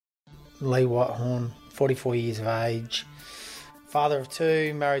Lee Whitehorn, 44 years of age, father of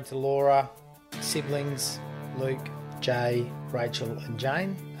two, married to Laura, siblings, Luke, Jay, Rachel and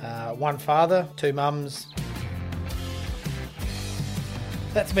Jane. One father, two mums.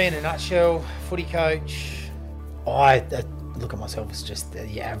 That's me in a nutshell. Footy coach. I look at myself as just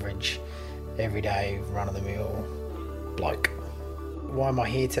the average, everyday, run-of-the-mill bloke. Why am I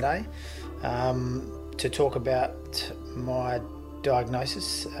here today? To talk about my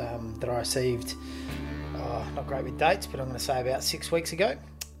diagnosis that I received, not great with dates, but I'm going to say about 6 weeks ago.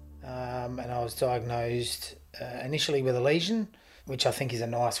 And I was diagnosed initially with a lesion, which I think is a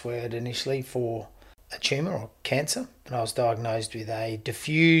nice word initially for a tumour or cancer. And I was diagnosed with a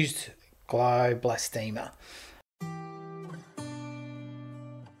diffused glioblastoma.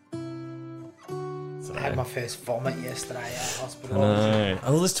 I had my first vomit yesterday at hospital. No. I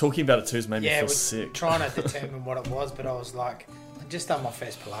was talking about it too, has made me feel sick. Trying to determine what it was, but I was like, I just done my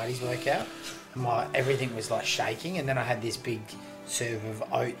first Pilates workout. And everything was like shaking, and then I had this big serve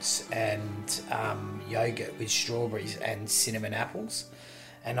of oats and yogurt with strawberries and cinnamon apples,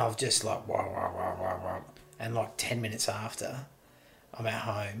 and I've just like wah, and like 10 minutes after, I'm at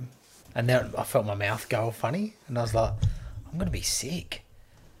home, and then I felt my mouth go funny, and I was like, I'm gonna be sick.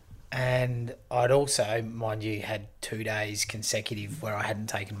 And I'd also, mind you, had 2 days consecutive where I hadn't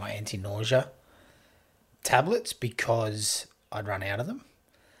taken my anti-nausea tablets because I'd run out of them.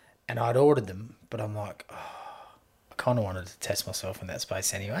 And I'd ordered them, but I'm like, I kind of wanted to test myself in that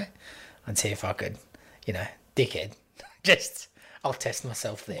space anyway and see if I could, dickhead, I'll test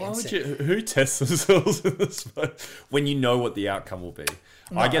myself there. Who tests themselves in this space when you know what the outcome will be?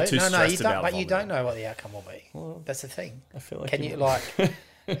 I get too stressed about vomiting. But you don't know what the outcome will be. Well, that's the thing. I feel like Can you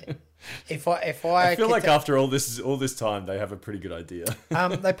if I feel like after all this time, they have a pretty good idea.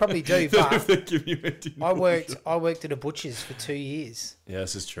 They probably do. But if they give you I worked at a butcher's for 2 years. Yeah,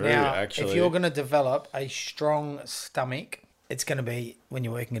 this is true. Now, actually, if you're going to develop a strong stomach, it's going to be when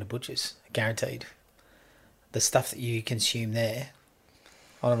you're working at a butcher's, guaranteed. The stuff that you consume there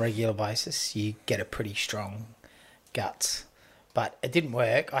on a regular basis, you get a pretty strong guts. But it didn't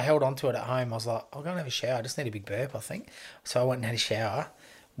work. I held on to it at home. I was like, I'll go and have a shower. I just need a big burp, I think. So I went and had a shower.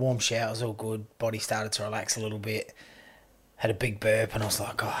 Warm shower was all good. Body started to relax a little bit. Had a big burp, and I was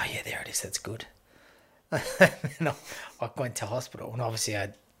like, oh, yeah, there it is. That's good. And I went to hospital, and obviously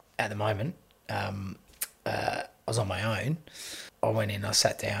at the moment, I was on my own. I went in, I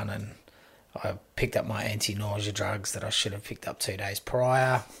sat down, and I picked up my anti-nausea drugs that I should have picked up 2 days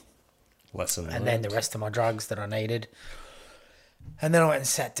prior. And then the rest of my drugs that I needed. And then I went and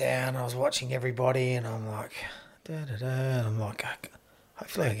sat down. I was watching everybody, and I'm like, and I'm like,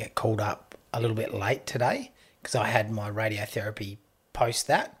 hopefully I get called up a little bit late today because I had my radiotherapy post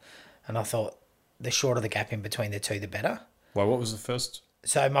that, and I thought the shorter the gap in between the two, the better. Well, what was the first?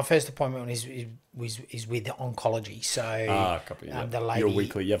 So my first appointment is with oncology. So the lady,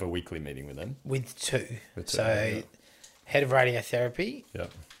 you have a weekly meeting with them. With two. Head of radiotherapy.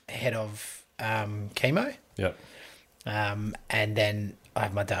 Yep. Head of chemo. Yep. And then I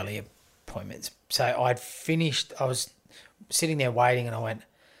have my daily appointments. So I'd finished. I was sitting there waiting, and I went,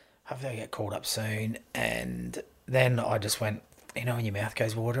 hopefully I get called up soon. And then I just went, when your mouth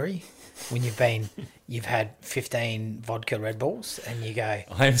goes watery, when you've had 15 vodka Red Bulls, and you go,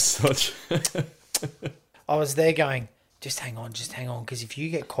 I was there going, just hang on, because if you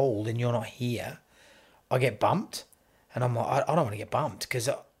get called and you're not here, I get bumped, and I'm like, I don't want to get bumped because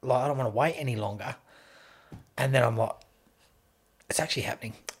I don't want to wait any longer. And then I'm like, it's actually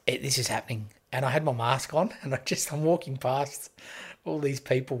happening. This is happening. And I had my mask on, and I'm walking past all these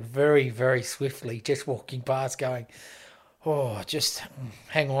people very, very swiftly, just walking past going, oh, just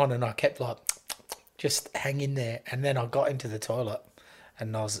hang on. And I kept like, just hang in there. And then I got into the toilet,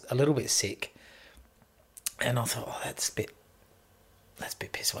 and I was a little bit sick. And I thought, that's a bit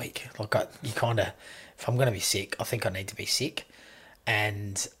piss weak. Like you kind of, if I'm going to be sick, I think I need to be sick.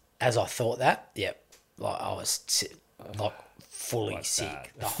 And as I thought that, like I was like fully like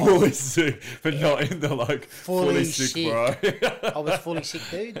sick. Fully sick, but not in the fully sick, bro. I was fully sick,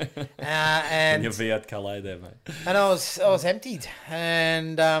 dude. And your Fiat Calais there, mate. And I was emptied,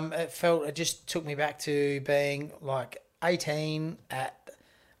 and it just took me back to being like 18 at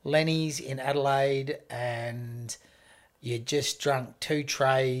Lenny's in Adelaide, and you just drunk 2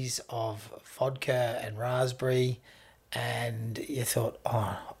 trays of vodka and raspberry, and you thought,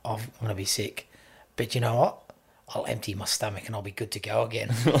 oh, I'm going to be sick. But you know what? I'll empty my stomach and I'll be good to go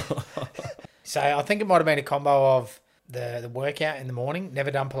again. So I think it might have been a combo of the workout in the morning.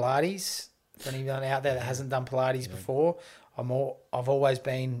 Never done Pilates. For anyone out there that hasn't done Pilates before, I've always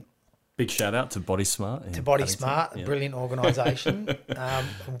been... Big shout out to Body Smart. To Body Smart, a brilliant organisation.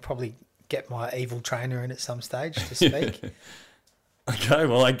 We'll probably get my evil trainer in at some stage to speak. Okay,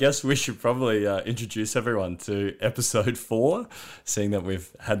 well, I guess we should probably introduce everyone to episode 4, seeing that we've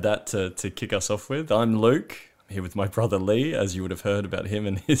had that to kick us off with. I'm Luke. I'm here with my brother Lee, as you would have heard about him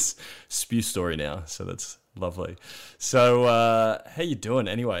and his spew story now. So that's lovely. So how you doing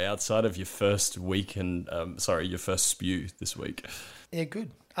anyway, outside of your first week and, your first spew this week? Yeah,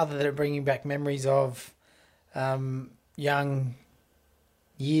 good. Other than bringing back memories of young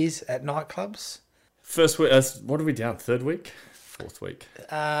years at nightclubs. First week, what are we down? Third week? Fourth week? That's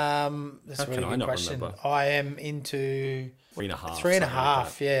a really good question. Remember? I am into 3.5.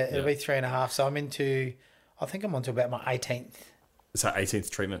 3.5, yeah. It'll be 3.5. So I'm into, I think I'm on to about my 18th. So 18th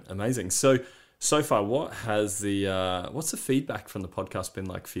treatment. Amazing. So far, what's the feedback from the podcast been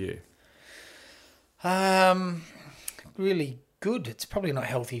like for you? Really good. It's probably not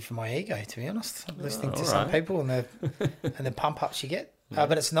healthy for my ego, to be honest. Listening to some people and the pump ups you get.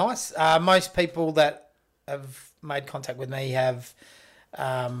 But it's nice. Most people that have made contact with me have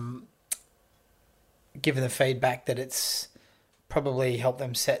given the feedback that it's probably helped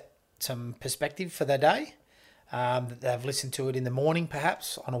them set some perspective for their day. That they've listened to it in the morning,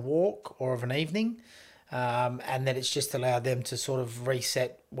 perhaps on a walk or of an evening, and that it's just allowed them to sort of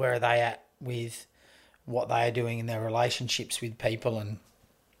reset where are they at with what they are doing in their relationships with people and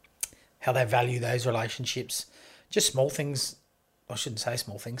how they value those relationships. Just small things. I shouldn't say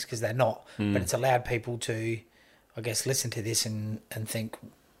small things because they're not, but it's allowed people to, I guess, listen to this and think,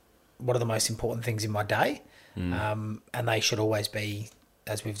 what are the most important things in my day? And they should always be,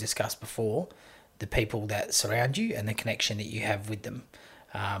 as we've discussed before, the people that surround you and the connection that you have with them,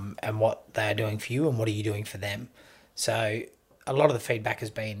 and what they are doing for you and what are you doing for them. So a lot of the feedback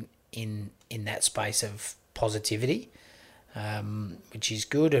has been in that space of positivity, which is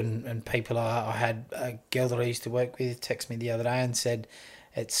good. And people I had a girl that I used to work with text me the other day and said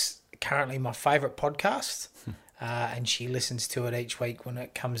it's currently my favourite podcast, and she listens to it each week when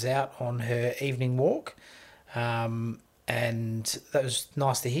it comes out on her evening walk. And that was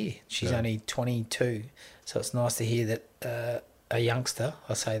nice to hear. She's only 22, so it's nice to hear that a youngster,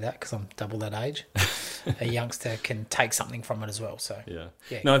 I say that because I'm double that age, a youngster can take something from it as well. So yeah.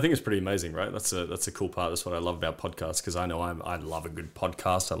 No, I think it's pretty amazing, right? That's a cool part. That's what I love about podcasts, because I know I love a good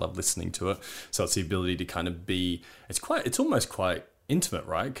podcast. I love listening to it. So it's the ability to kind of be. It's almost quite intimate,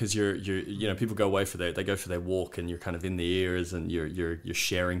 right? Because you're people go away they go for their walk and you're kind of in the ears and you're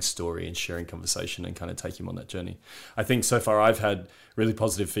sharing story and sharing conversation and kind of taking them on that journey. I think so far I've had really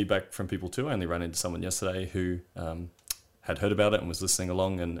positive feedback from people too. I only ran into someone yesterday who had heard about it and was listening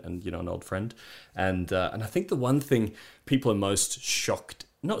along, and an old friend, and I think the one thing people are most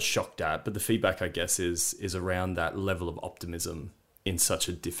not shocked at, but the feedback I guess is around that level of optimism in such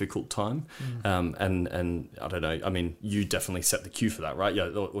a difficult time. And I don't know, I mean, you definitely set the cue for that, right? Yeah,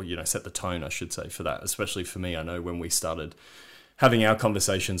 or set the tone, I should say, for that, especially for me. I know when we started having our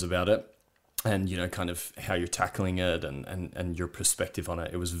conversations about it and, kind of how you're tackling it and your perspective on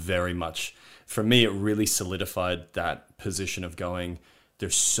it, it was very much, for me, it really solidified that position of going,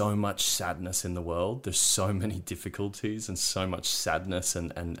 there's so much sadness in the world. There's so many difficulties and so much sadness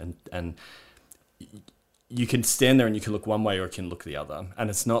and you can stand there and you can look one way or you can look the other. And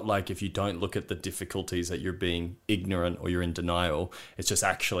it's not like if you don't look at the difficulties that you're being ignorant or you're in denial. It's just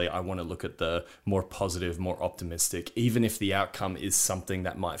actually, I want to look at the more positive, more optimistic. Even if the outcome is something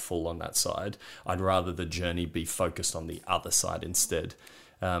that might fall on that side, I'd rather the journey be focused on the other side instead.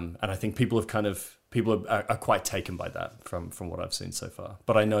 And I think people are quite taken by that from what I've seen so far.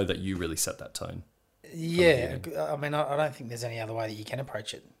 But I know that you really set that tone. Yeah, I mean, I don't think there's any other way that you can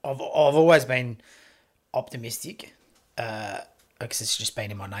approach it. I've always been optimistic, because it's just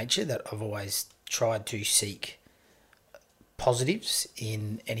been in my nature that I've always tried to seek positives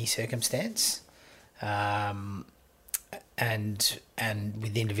in any circumstance, and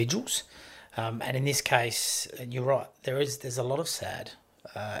with individuals, and in this case, you're right. There's a lot of sad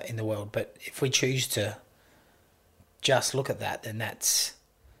in the world, but if we choose to just look at that, then that's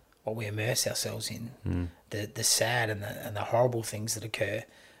what we immerse ourselves in. The sad and the horrible things that occur.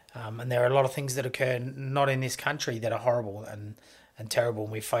 And there are a lot of things that occur not in this country that are horrible and terrible,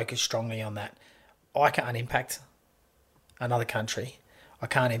 and we focus strongly on that. I can't impact another country. I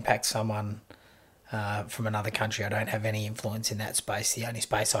can't impact someone from another country. I don't have any influence in that space. The only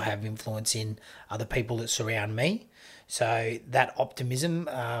space I have influence in are the people that surround me. So that optimism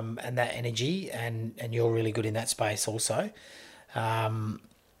and that energy, and you're really good in that space also,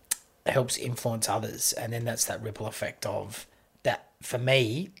 helps influence others. And then that's that ripple effect of that. For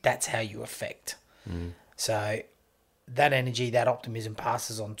me, that's how you affect. So that energy, that optimism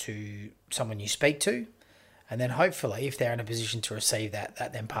passes on to someone you speak to, And then hopefully, if they're in a position to receive that,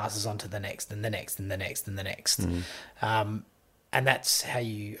 that then passes on to the next and the next and the next and the next. And that's how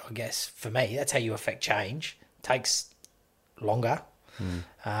you, I guess, for me, that's how you affect change. It takes longer.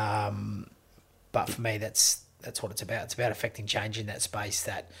 But for me, that's what it's about. It's about affecting change in that space,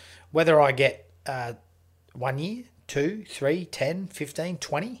 that whether I get 1 year, 2, 3, 10, 15,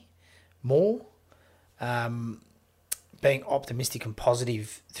 20 more, being optimistic and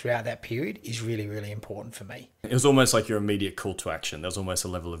positive throughout that period is really, really important for me. It was almost like your immediate call to action. There was almost a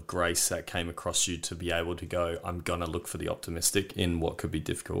level of grace that came across you to be able to go, I'm going to look for the optimistic in what could be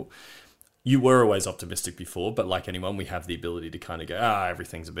difficult. You were always optimistic before, but like anyone, we have the ability to kind of go,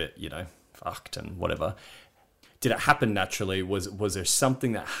 everything's a bit, fucked and whatever. Did it happen naturally? Was there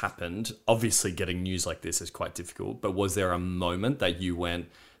something that happened? Obviously, getting news like this is quite difficult, but was there a moment that you went,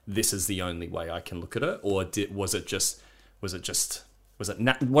 this is the only way I can look at it? Or was it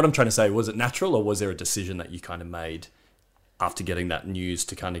what I'm trying to say, was it natural, or was there a decision that you kind of made after getting that news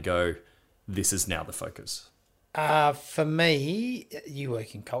to kind of go, this is now the focus? For me, you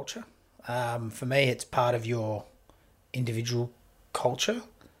work in culture. For me, it's part of your individual culture.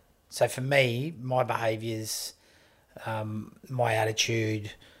 So for me, my behaviours, my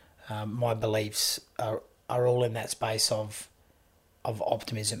attitude, my beliefs are all in that space of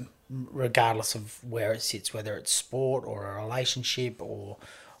optimism, regardless of where it sits, whether it's sport or a relationship or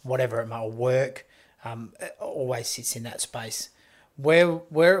whatever it may, work, it always sits in that space.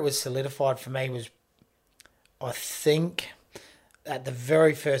 Where it was solidified for me was, I think, at the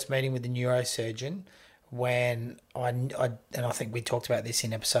very first meeting with the neurosurgeon, when and I think we talked about this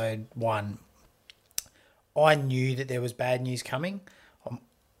in episode 1, I knew that there was bad news coming.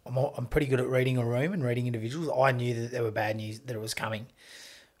 I'm pretty good at reading a room and reading individuals. I knew that there were bad news, that it was coming.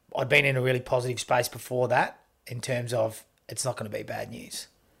 I'd been in a really positive space before that, in terms of it's not going to be bad news.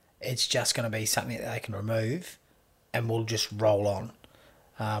 It's just going to be something that they can remove and we'll just roll on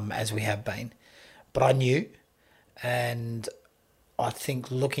as we have been. But I knew, and I think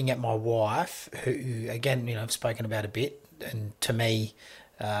looking at my wife, who again, I've spoken about a bit, and to me,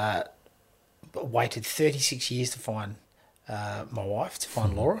 waited 36 years to find my wife, to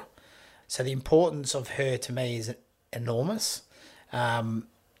find Laura. So the importance of her to me is enormous.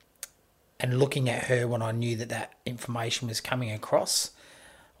 And looking at her when I knew that information was coming across,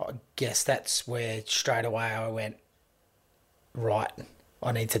 I guess that's where straight away I went, right,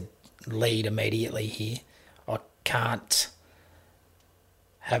 I need to lead immediately here. I can't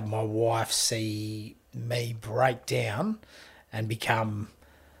have my wife see me break down and become,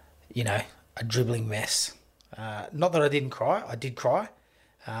 a dribbling mess. Not that I didn't cry. I did cry,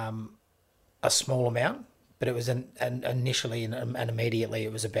 a small amount, but it was initially and immediately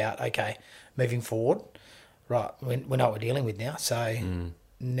it was about, okay, moving forward, right, we know what we're dealing with now, so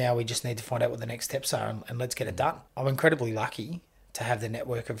now we just need to find out what the next steps are and let's get it done. I'm incredibly lucky to have the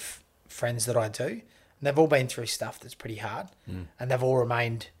network of friends that I do, and they've all been through stuff that's pretty hard, and they've all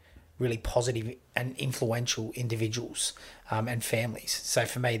remained really positive and influential individuals and families. So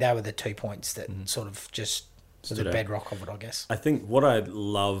for me, they were the 2 points that sort of just was the bedrock of it, I guess. I think what I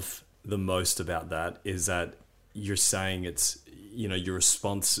love the most about that is that you're saying it's, your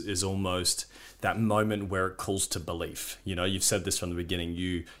response is almost that moment where it calls to belief. You've said this from the beginning,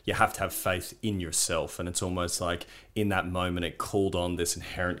 you have to have faith in yourself. And it's almost like in that moment, it called on this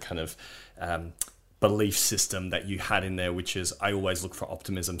inherent kind of belief system that you had in there, which is, I always look for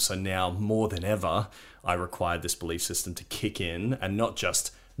optimism. So now more than ever, I require this belief system to kick in and not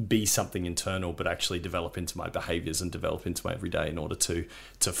just be something internal, but actually develop into my behaviors and develop into my everyday in order to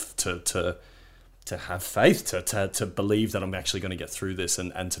have faith, to believe that I'm actually going to get through this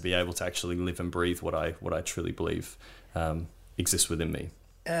and to be able to actually live and breathe what I truly believe exists within me.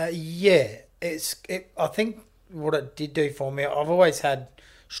 I think what it did do for me, I've always had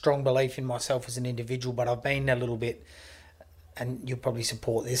strong belief in myself as an individual, but I've been a little bit, and you'll probably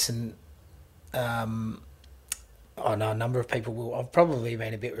support this, and I know a number of people will. I've probably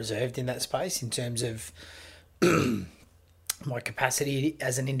been a bit reserved in that space in terms of my capacity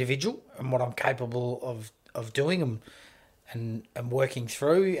as an individual and what I'm capable of doing and working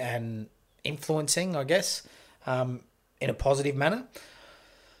through and influencing, I guess, in a positive manner.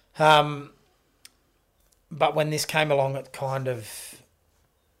 But when this came along, it kind of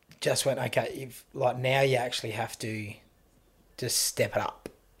just went, okay, now you actually have to just step it up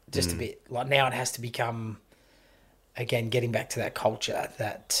just a bit. Like now it has to become, again, getting back to that culture,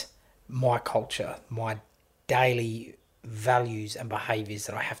 that my culture, my daily values and behaviours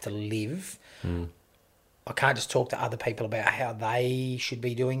that I have to live. I can't just talk to other people about how they should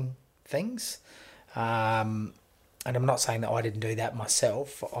be doing things. and I'm not saying that I didn't do that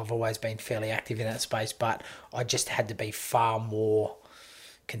myself. I've always been fairly active in that space, but I just had to be far more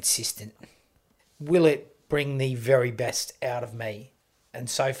consistent. Will it bring the very best out of me? And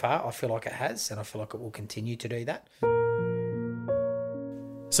so far, I feel like it has, and I feel like it will continue to do that.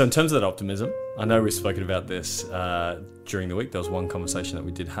 So in terms of that optimism, I know we've spoken about this during the week. There was one conversation that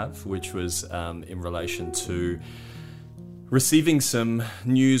we did have, which was in relation to receiving some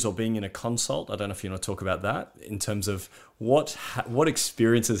news or being in a consult. I don't know if you want to talk about that in terms of what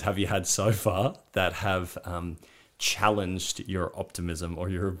experiences have you had so far that have challenged your optimism or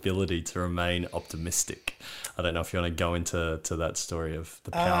your ability to remain optimistic. I don't know if you want to go into that story of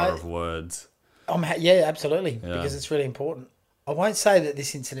the power of words. Yeah, absolutely, because it's really important. I won't say that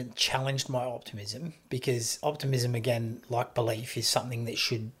this incident challenged my optimism, because optimism, again, like belief, is something that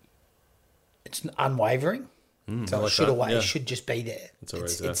it's unwavering. So it should just be there.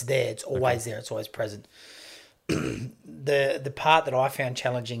 It's there. It's always there. It's always present. The part that I found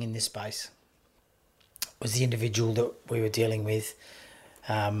challenging in this space was the individual that we were dealing with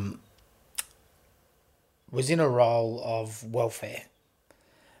was in a role of welfare.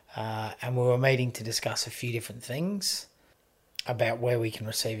 And we were meeting to discuss a few different things about where we can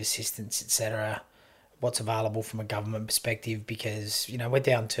receive assistance, etc., what's available from a government perspective, because, we're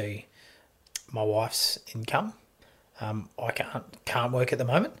down to my wife's income. I can't work at the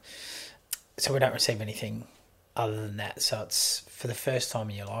moment, so we don't receive anything other than that. So it's for the first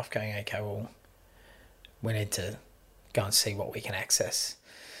time in your life going, okay, well, we need to go and see what we can access.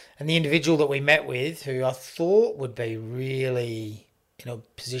 And the individual that we met with, who I thought would be really in a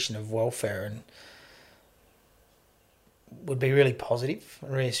position of welfare and would be really positive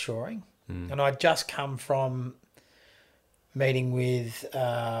and reassuring. And I'd just come from meeting with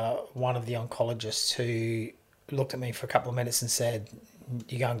one of the oncologists who looked at me for a couple of minutes and said,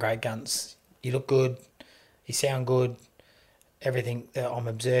 "You're going great guns. You look good. You sound good. Everything that I'm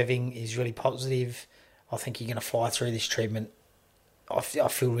observing is really positive. I think you're going to fly through this treatment. I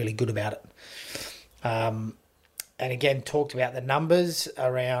feel really good about it." And again, talked about the numbers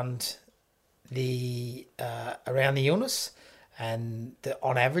around the illness, and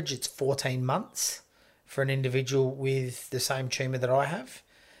on average it's 14 months for an individual with the same tumour that I have.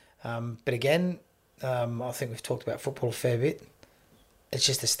 But again, I think we've talked about football a fair bit. It's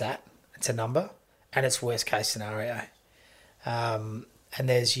just a stat. It's a number, and it's worst case scenario. And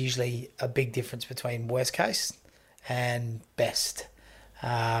there's usually a big difference between worst case and best.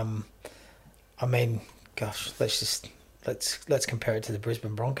 Let's compare it to the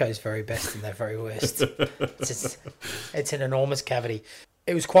Brisbane Broncos' very best and their very worst. It's an enormous cavity.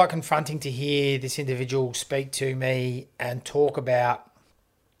 It was quite confronting to hear this individual speak to me and talk about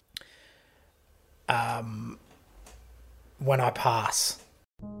when I pass.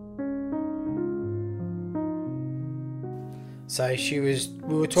 So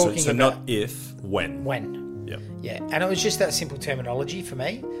we were talking so about... not if, when. When. Yeah. Yeah, and it was just that simple terminology for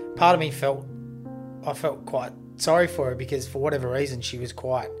me. Part of me I felt quite sorry for her, because for whatever reason she was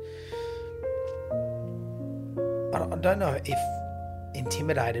quite... I don't know if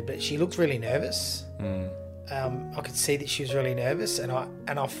intimidated, but she looked really nervous. I could see that she was really nervous, and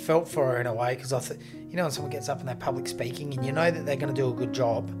I felt for her in a way, because I thought, when someone gets up and they're public speaking and you know that they're going to do a good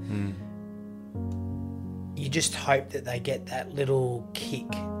job, you just hope that they get that little kick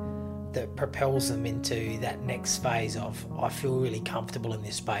that propels them into that next phase of, I feel really comfortable in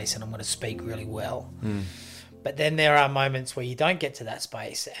this space and I'm going to speak really well. But then there are moments where you don't get to that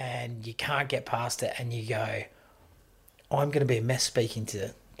space and you can't get past it, and you go, I'm going to be a mess speaking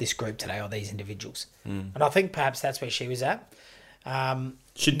to this group today, or these individuals. And I think perhaps that's where she was at.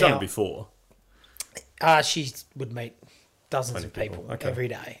 She'd done it before. She would meet dozens of people every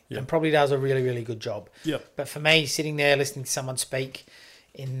day, Yep. and probably does a really, really good job. Yep. But for me, sitting there listening to someone speak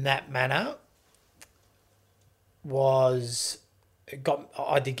in that manner I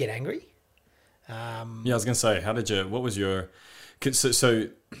did get angry. I was going to say, what was your...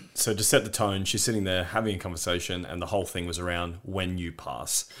 So to set the tone, she's sitting there having a conversation, and the whole thing was around when you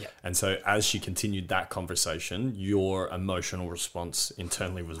pass. Yep. And so as she continued that conversation, your emotional response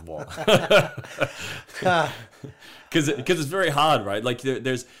internally was what? Because it's very hard, right? Like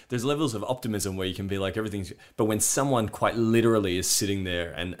there's levels of optimism where you can be like everything's... But when someone quite literally is sitting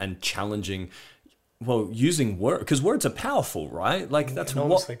there and challenging... Well, using word, because words are powerful, right? Like that's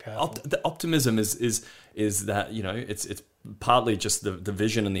enormously powerful. The optimism is that, it's partly just the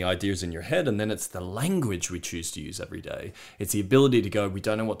vision and the ideas in your head, and then it's the language we choose to use every day. It's the ability to go, we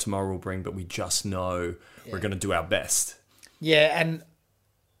don't know what tomorrow will bring, but we just know we're going to do our best. Yeah, and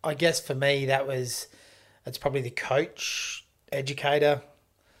I guess for me it's probably the coach, educator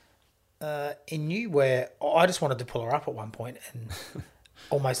in you where I just wanted to pull her up at one point and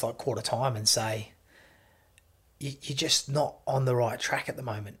almost like quarter time and say, you're just not on the right track at the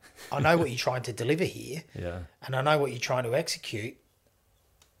moment. I know what you're trying to deliver here, and I know what you're trying to execute,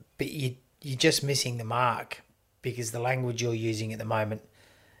 but you're just missing the mark because the language you're using at the moment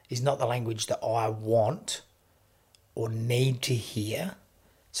is not the language that I want or need to hear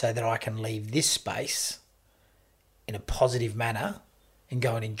so that I can leave this space in a positive manner and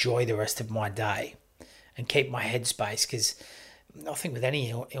go and enjoy the rest of my day and keep my headspace. Because I think with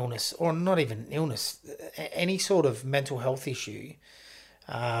any illness, or not even illness, any sort of mental health issue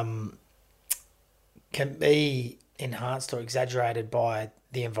can be enhanced or exaggerated by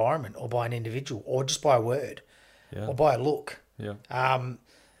the environment or by an individual or just by a word or by a look.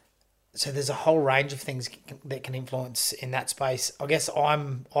 So there's a whole range of things that can influence in that space. I guess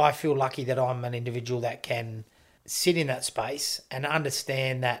I feel lucky that I'm an individual that can sit in that space and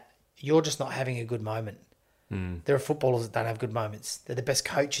understand that you're just not having a good moment. There are footballers that don't have good moments. They're the best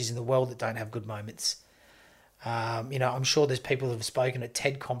coaches in the world that don't have good moments. I'm sure there's people that have spoken at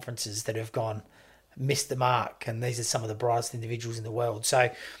TED conferences that have missed the mark, and these are some of the brightest individuals in the world. So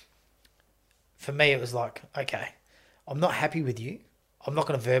for me, it was like, okay, I'm not happy with you. I'm not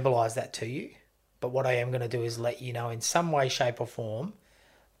going to verbalise that to you, but what I am going to do is let you know in some way, shape or form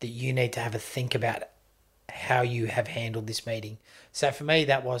that you need to have a think about how you have handled this meeting. So for me,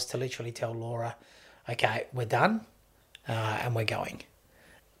 that was to literally tell Laura, okay, we're done and we're going.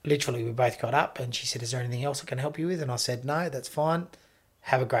 Literally, we both got up and she said, is there anything else I can help you with? And I said, no, that's fine.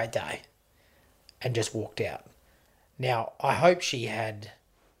 Have a great day. And just walked out. Now, I hope she had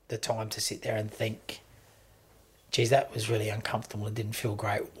the time to sit there and think, geez, that was really uncomfortable and didn't feel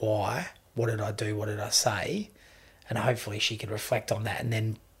great. Why? What did I do? What did I say? And hopefully she could reflect on that. And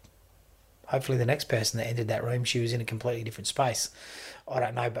then hopefully the next person that entered that room, she was in a completely different space. I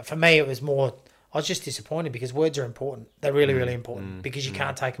don't know. But for me, it was more, I was just disappointed because words are important. They're really, really important because you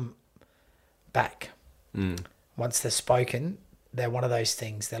can't take them back. Once they're spoken, they're one of those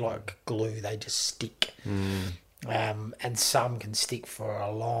things. They're like glue. They just stick. And some can stick for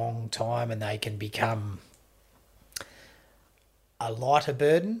a long time and they can become a lighter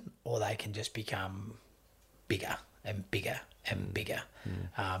burden, or they can just become bigger and bigger and bigger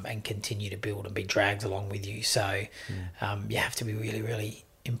and continue to build and be dragged along with you. So you have to be really, really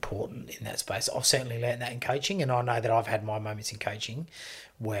important in that space. I've certainly learned that in coaching, and I know that I've had my moments in coaching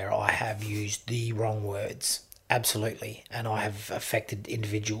where I have used the wrong words, absolutely, and I have affected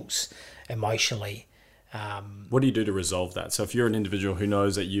individuals emotionally. What do you do to resolve that? So if you're an individual who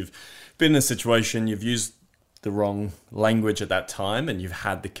knows that you've been in a situation, you've used the wrong language at that time, and you've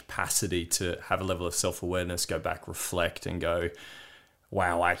had the capacity to have a level of self-awareness, go back, reflect and go,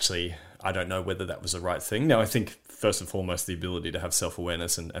 wow, actually, I don't know whether that was the right thing. Now, I think first and foremost, the ability to have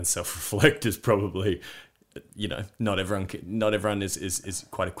self-awareness and self-reflect is probably, not everyone is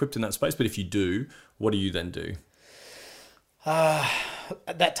quite equipped in that space. But if you do, what do you then do?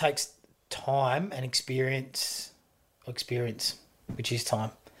 That takes time and experience, which is time,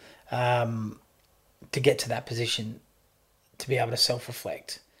 to get to that position, to be able to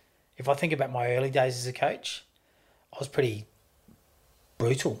self-reflect. If I think about my early days as a coach, I was pretty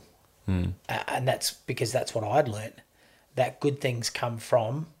brutal. And that's because that's what I'd learned, that good things come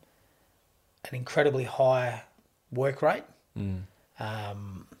from an incredibly high work rate,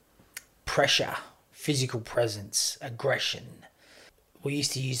 pressure, physical presence, aggression. We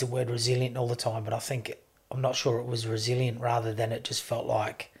used to use the word resilient all the time, but I'm not sure it was resilient, rather than it just felt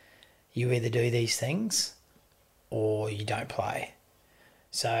like you either do these things or you don't play.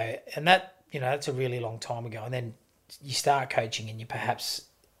 So, and that, that's a really long time ago. And then you start coaching and you perhaps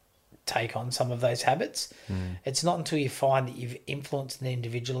take on some of those habits. It's not until you find that you've influenced an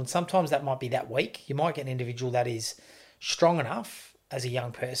individual, and sometimes that might be that week. You might get an individual that is strong enough as a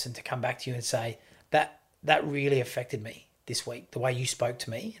young person to come back to you and say, that really affected me this week. The way you spoke to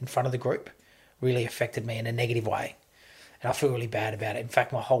me in front of the group really affected me in a negative way. And I feel really bad about it. In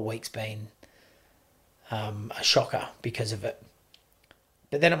fact, my whole week's been a shocker because of it.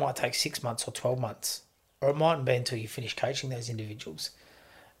 But then it might take 6 months or 12 months, or it mightn't be until you finish coaching those individuals.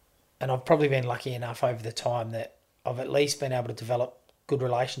 And I've probably been lucky enough over the time that I've at least been able to develop good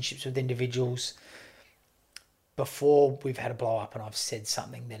relationships with individuals before we've had a blow up and I've said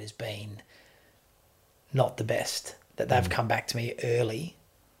something that has been not the best, that they've come back to me early.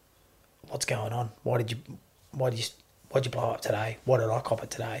 What's going on? Why did you blow up today? What did I cop it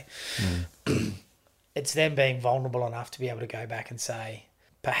today? It's them being vulnerable enough to be able to go back and say,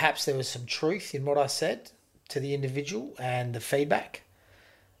 perhaps there was some truth in what I said to the individual and the feedback.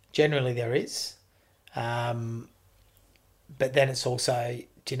 Generally there is. But then it's also,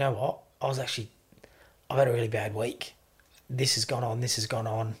 do you know what? I've had a really bad week. This has gone on, this has gone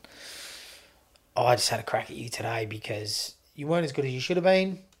on. I just had a crack at you today because you weren't as good as you should have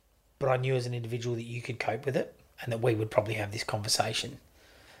been, but I knew as an individual that you could cope with it and that we would probably have this conversation.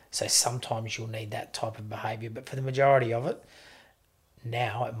 So sometimes you'll need that type of behaviour, but for the majority of it,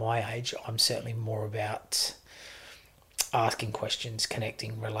 now at my age, I'm certainly more about asking questions,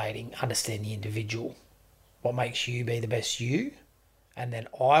 connecting, relating, understand the individual, what makes you be the best you, and then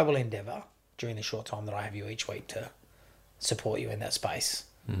I will endeavour during the short time that I have you each week to support you in that space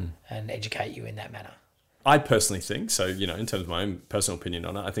and educate you in that manner. I personally think, so, in terms of my own personal opinion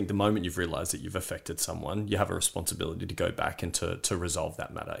on it, I think the moment you've realised that you've affected someone, you have a responsibility to go back and to resolve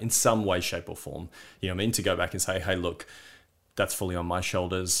that matter in some way, shape or form. To go back and say, hey, look, that's fully on my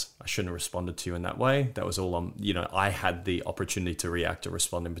shoulders. I shouldn't have responded to you in that way. That was all on, I had the opportunity to react or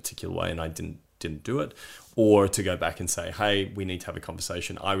respond in a particular way and I didn't do it. Or to go back and say, hey, we need to have a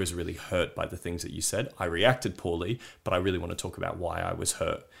conversation. I was really hurt by the things that you said. I reacted poorly, but I really want to talk about why I was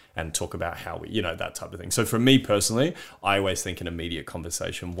hurt and talk about how we, that type of thing. So for me personally, I always think an immediate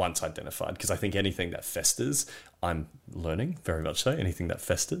conversation once identified, because I think anything that festers, I'm learning very much so, anything that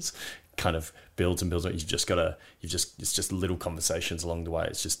festers kind of builds and builds. It's just little conversations along the way.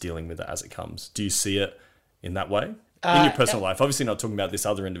 It's just dealing with it as it comes. Do you see it in that way? In your personal life, obviously not talking about this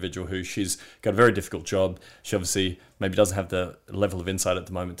other individual who she's got a very difficult job. She obviously maybe doesn't have the level of insight at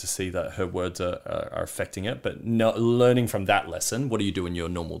the moment to see that her words are affecting it. But learning from that lesson, what do you do in your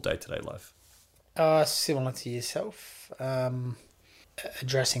normal day-to-day life? Similar to yourself,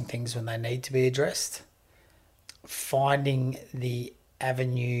 addressing things when they need to be addressed, finding the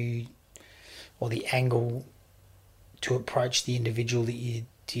avenue or the angle to approach the individual that you're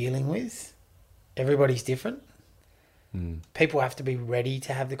dealing with. Everybody's different. People have to be ready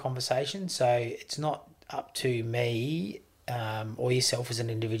to have the conversation. So it's not up to me or yourself as an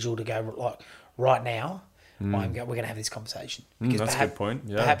individual to go like right now. We're going to have this conversation. Because that's a good point.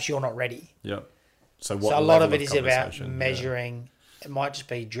 Yeah. Perhaps you're not ready. Yeah. So a lot of it is about measuring. Yeah. It might just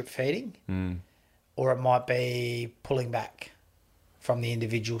be drip feeding, or it might be pulling back from the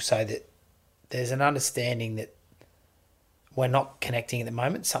individual so that there's an understanding that we're not connecting at the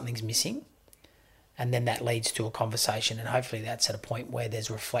moment. Something's missing. And then that leads to a conversation, and hopefully that's at a point where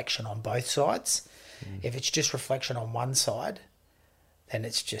there's reflection on both sides. If it's just reflection on one side, then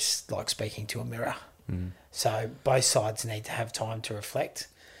it's just like speaking to a mirror. So both sides need to have time to reflect.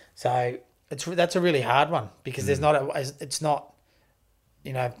 So that's a really hard one because it's not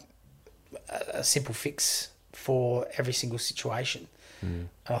a simple fix for every single situation. And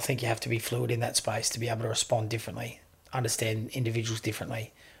I think you have to be fluid in that space to be able to respond differently, understand individuals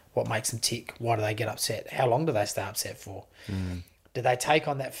differently. What makes them tick? Why do they get upset? How long do they stay upset for? Do they take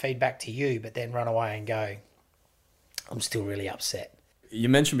on that feedback to you but then run away and go, I'm still really upset? You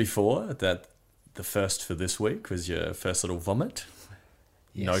mentioned before that the first for this week was your first little vomit.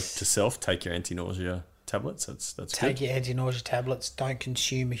 Yes. Note to self, take your anti-nausea tablets. That's take good. Your anti-nausea tablets. Don't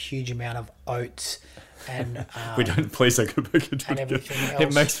consume a huge amount of oats. And we don't, please don't go back into and everything else.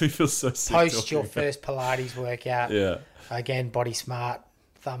 It makes me feel so sick. Post your first Pilates workout. Yeah. Again, Body Smart.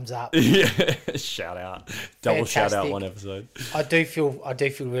 Thumbs up. Yeah, shout out. Double Fantastic. Shout out one episode. I do feel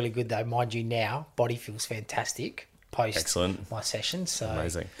really good though. Mind you, now body feels fantastic post Excellent. My session. So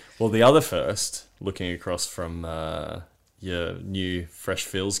amazing. Well, the other first, looking across from your new fresh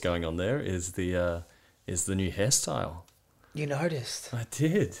feels going on there, is the new hairstyle. You noticed? I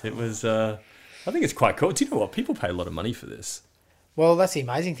did. It was. I think it's quite cool. Do you know what? People pay a lot of money for this. Well, that's the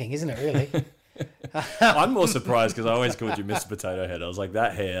amazing thing, isn't it? Really. I'm more surprised because I always called you Mr. Potato Head. I was like,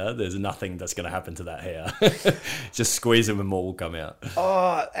 that hair, there's nothing that's going to happen to that hair. Just squeeze them and more will come out.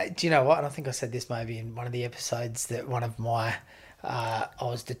 Oh, do you know what? And I think I said this maybe in one of the episodes that one of my, I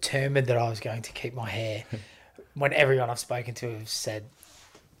was determined that I was going to keep my hair. When everyone I've spoken to have said,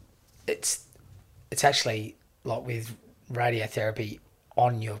 it's actually like with radiotherapy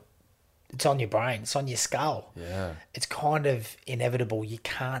it's on your brain. It's on your skull. Yeah. It's kind of inevitable. You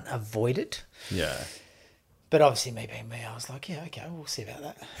can't avoid it. Yeah. But obviously, me being me, I was like, yeah, okay, we'll see about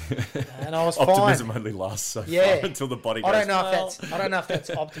that. And I was Optimism fine. only lasts so far until the body goes, I don't know if that's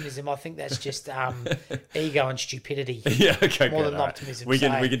optimism. I think that's just ego and stupidity. Yeah, okay, more good. than optimism. We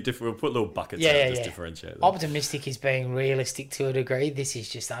can we'll put little buckets out and just differentiate them. Optimistic is being realistic to a degree. This is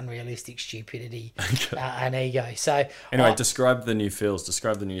just unrealistic stupidity and ego. So anyway, describe the new feels.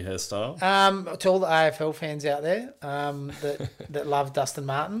 Describe the new hairstyle. To all the AFL fans out there that love Dustin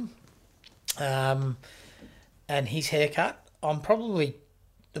Martin. And his haircut, I'm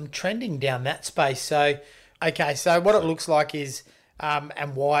trending down that space. So, okay, so what it looks like is,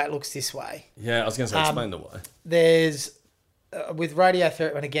 and why it looks this way. Yeah, I was going to say, explain the why. There's with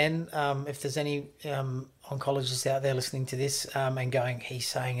radiotherapy, and again, if there's any oncologists out there listening to this and going, he's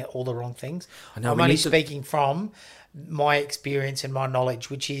saying all the wrong things, know, I'm we only need to- speaking from my experience and my knowledge,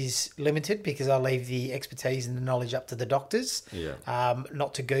 which is limited because I leave the expertise and the knowledge up to the doctors,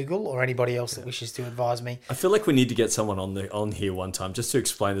 not to Google or anybody else that wishes to advise me. I feel like we need to get someone on here one time just to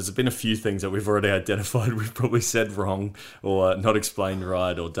explain. There's been a few things that we've already identified we've probably said wrong or not explained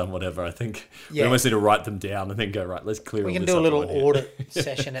right or done whatever. I think we almost need to write them down and then go, right, let's clear We all can this do a up little on here. audit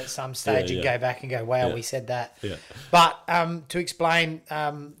session at some stage and go back and go, wow, we said that. Yeah. But to explain,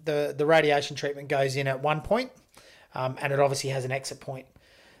 the radiation treatment goes in at one point, and it obviously has an exit point.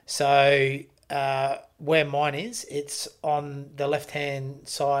 So where mine is, it's on the left-hand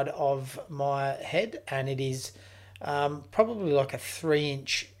side of my head, and it is probably like a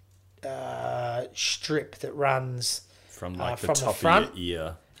 3-inch strip that runs From like the from the top front. of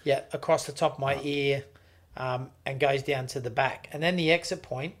your ear. across the top of my ear, and goes down to the back. And then the exit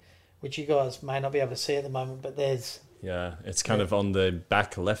point, which you guys may not be able to see at the moment, but there's... Yeah, it's kind of on the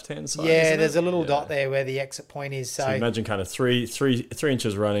back left-hand side. Yeah, isn't there's it? a little dot there where the exit point is. So, So imagine kind of three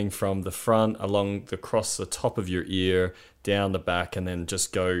inches running from the front across the top of your ear, down the back, and then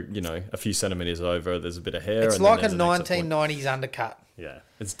just go, a few centimeters over. There's a bit of hair. it's and then like a there's an exit point. 1990s undercut. Yeah,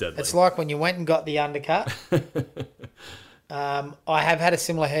 it's deadly. It's like when you went and got the undercut. I have had a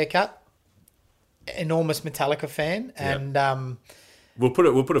similar haircut. Enormous Metallica fan, and We'll put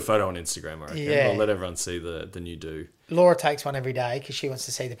a photo on Instagram, I reckon. Yeah. I'll let everyone see the new do. Laura takes one every day because she wants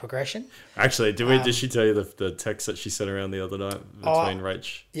to see the progression. Actually, did she tell you the text that she sent around the other night between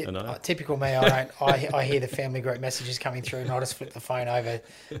Rach and I? Typical me. I don't. I hear the family group messages coming through, and I just flip the phone over.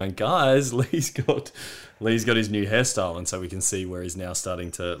 And guys, Lee's got his new hairstyle, and so we can see where he's now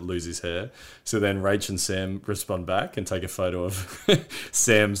starting to lose his hair. So then Rach and Sam respond back and take a photo of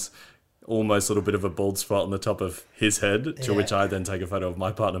Sam's almost little bit of a bald spot on the top of his head, to which I then take a photo of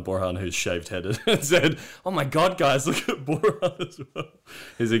my partner Borhan, who's shaved headed, and said, "Oh my god, guys, look at Borhan as well.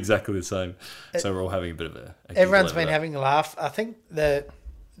 He's exactly the same." So we're all having a bit of a Everyone's giggle been over that. having a laugh. I think the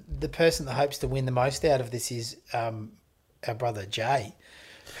person that hopes to win the most out of this is our brother Jay,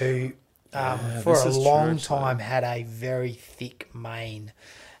 who for this a is true, long actually. time had a very thick mane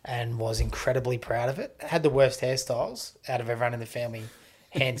and was incredibly proud of it. Had the worst hairstyles out of everyone in the family,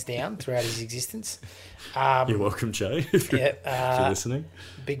 hands down, throughout his existence. You're welcome, Jay, if you're listening.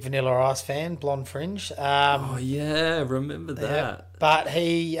 Big Vanilla Ice fan, blonde fringe. Oh yeah, remember that. But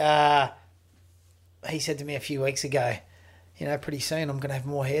he said to me a few weeks ago, pretty soon I'm going to have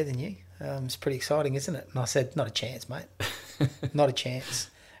more hair than you. It's pretty exciting, isn't it? And I said, not a chance, mate. Not a chance.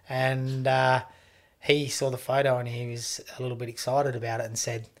 And he saw the photo and he was a little bit excited about it and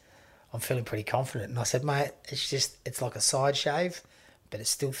said, I'm feeling pretty confident. And I said, mate, it's like a side shave, but it's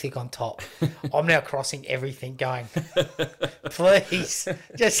still thick on top. I'm now crossing everything going, please,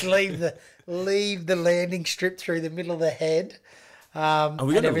 just leave the landing strip through the middle of the head. Are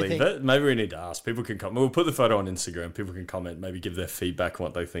we going and to everything. leave it? Maybe we need to ask. People can comment. We'll put the photo on Instagram. People can comment, maybe give their feedback on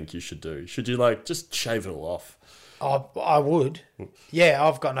what they think you should do. Should you just shave it all off? I would. Yeah,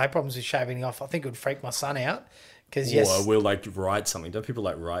 I've got no problems with shaving it off. I think it would freak my son out. Because Or we'll write something. Don't people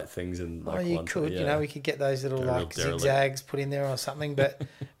write things in you one could, yeah. we could get those little They're real derelict. zigzags put in there or something. But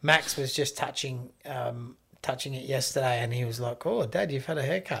Max was just touching it yesterday, and he was like, "Oh, Dad, you've had a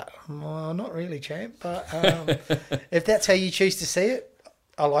haircut." Well, not really, champ, but if that's how you choose to see it,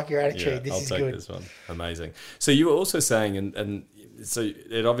 I like your attitude. This I'll is take good. this one. Amazing. So you were also saying, and so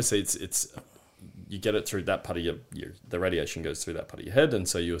it obviously it's you get it through that part of your the radiation goes through that part of your head, and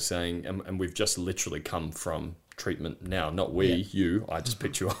so you were saying, and we've just literally come from treatment now, not we, you. I just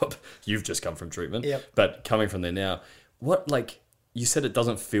picked you up. You've just come from treatment, but coming from there now. What you said it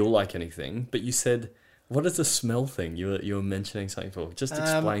doesn't feel like anything, but you said. What is the smell thing? You were mentioning something for. Just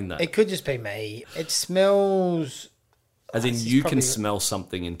explain that. It could just be me. It smells. As in, this is you can probably- smell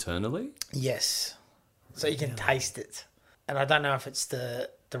something internally? Yes. So you can taste it. And I don't know if it's the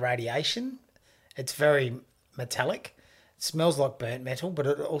radiation. It's very metallic. It smells like burnt metal, but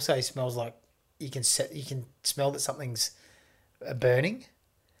it also smells like you can smell that something's burning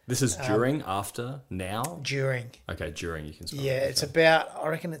This is during, after, now? during. Okay, during you can smell Yeah, it. it's I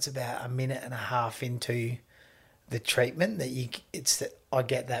reckon it's about a minute and a half into the treatment that I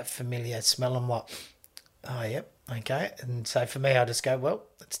get that familiar smell. I'm like, oh, yep, okay. And so for me, I just go, well,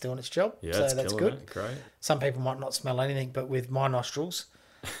 it's doing its job. Yeah, so it's that's killing good. it. Great. Some people might not smell anything, but with my nostrils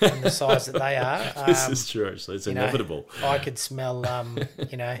and the size that they are, This is true, actually. It's inevitable. I could smell,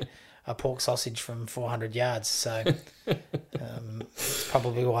 a pork sausage from 400 yards. So it's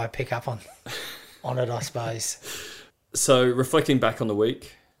probably why I pick up on it, I suppose. So, reflecting back on the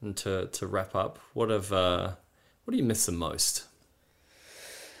week, and to wrap up, what do you miss the most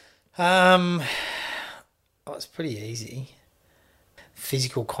Oh, it's pretty easy.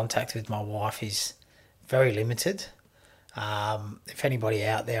 Physical contact with my wife is very limited. If anybody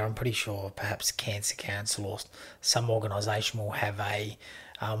out there, I'm pretty sure perhaps Cancer Council or some organisation will have a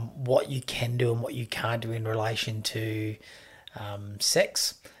what you can do and what you can't do in relation to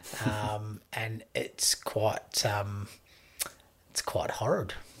sex, and it's quite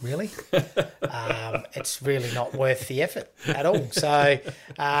horrid, really. It's really not worth the effort at all. So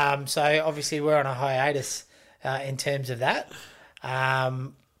obviously we're on a hiatus in terms of that,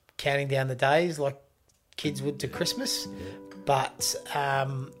 counting down the days like kids would to Christmas, but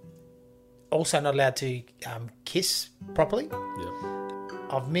also not allowed to kiss properly. Yeah.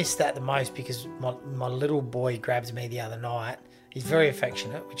 I've missed that the most because my little boy grabbed me the other night. He's very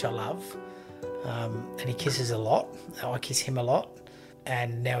affectionate, which I love, and he kisses a lot. I kiss him a lot,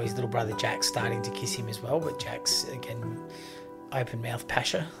 and now his little brother Jack's starting to kiss him as well, but Jack's, again, open mouth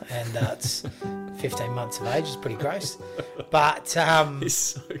pasha, and it's 15 months of age. It's pretty gross, but He's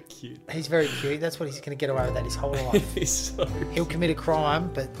so cute. he's very cute. That's what he's going to get away with that his whole life. He's so He'll commit a crime,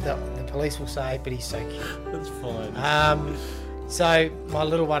 but the police will say, but he's so cute. That's fine. So my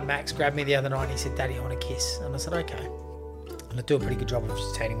little one Max grabbed me the other night and he said, "Daddy, I want to kiss." And I said, "Okay." And I do a pretty good job of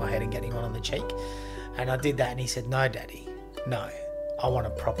just turning my head and getting one on the cheek. And I did that and he said, "No, Daddy, no. I want a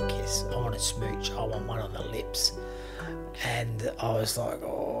proper kiss. I want a smooch. I want one on the lips." And I was like,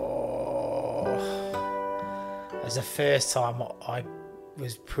 oh. It was the first time I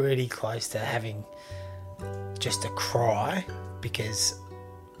was pretty close to having just a cry, because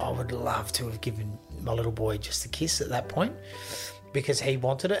I would love to have given my little boy just a kiss at that point, because he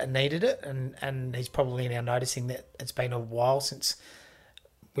wanted it and needed it, and he's probably now noticing that it's been a while since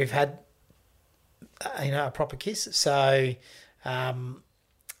we've had a proper kiss. So I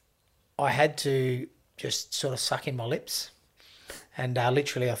had to just sort of suck in my lips, and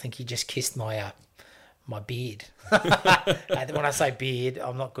literally I think he just kissed my beard. And when I say beard,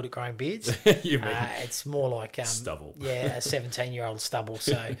 I'm not good at growing beards. You mean it's more like stubble. Yeah, a 17-year-old stubble.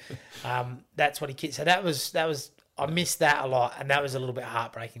 So that's what he kissed. So that was I missed that a lot, and that was a little bit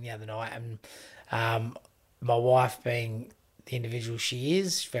heartbreaking the other night. And my wife, being the individual she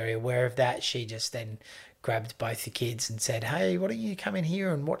is, very aware of that, she just then grabbed both the kids and said, "Hey, why don't you come in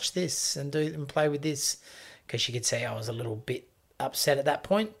here and watch this and play with this?" Because she could see I was a little bit upset at that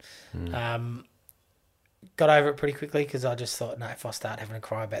point. Got over it pretty quickly, because I just thought, no, if I start having a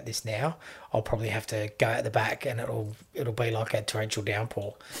cry about this now, I'll probably have to go at the back and it'll be like a torrential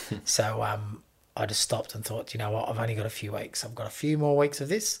downpour. So I just stopped and thought, you know what, I've only got a few weeks. I've got a few more weeks of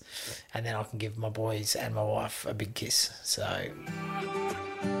this, and then I can give my boys and my wife a big kiss. So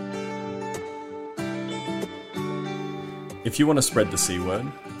If you want to spread the C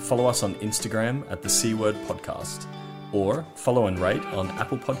word, follow us on Instagram at the C Word Podcast, or follow and rate on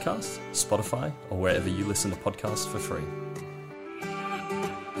Apple Podcasts, Spotify, or wherever you listen to podcasts for free.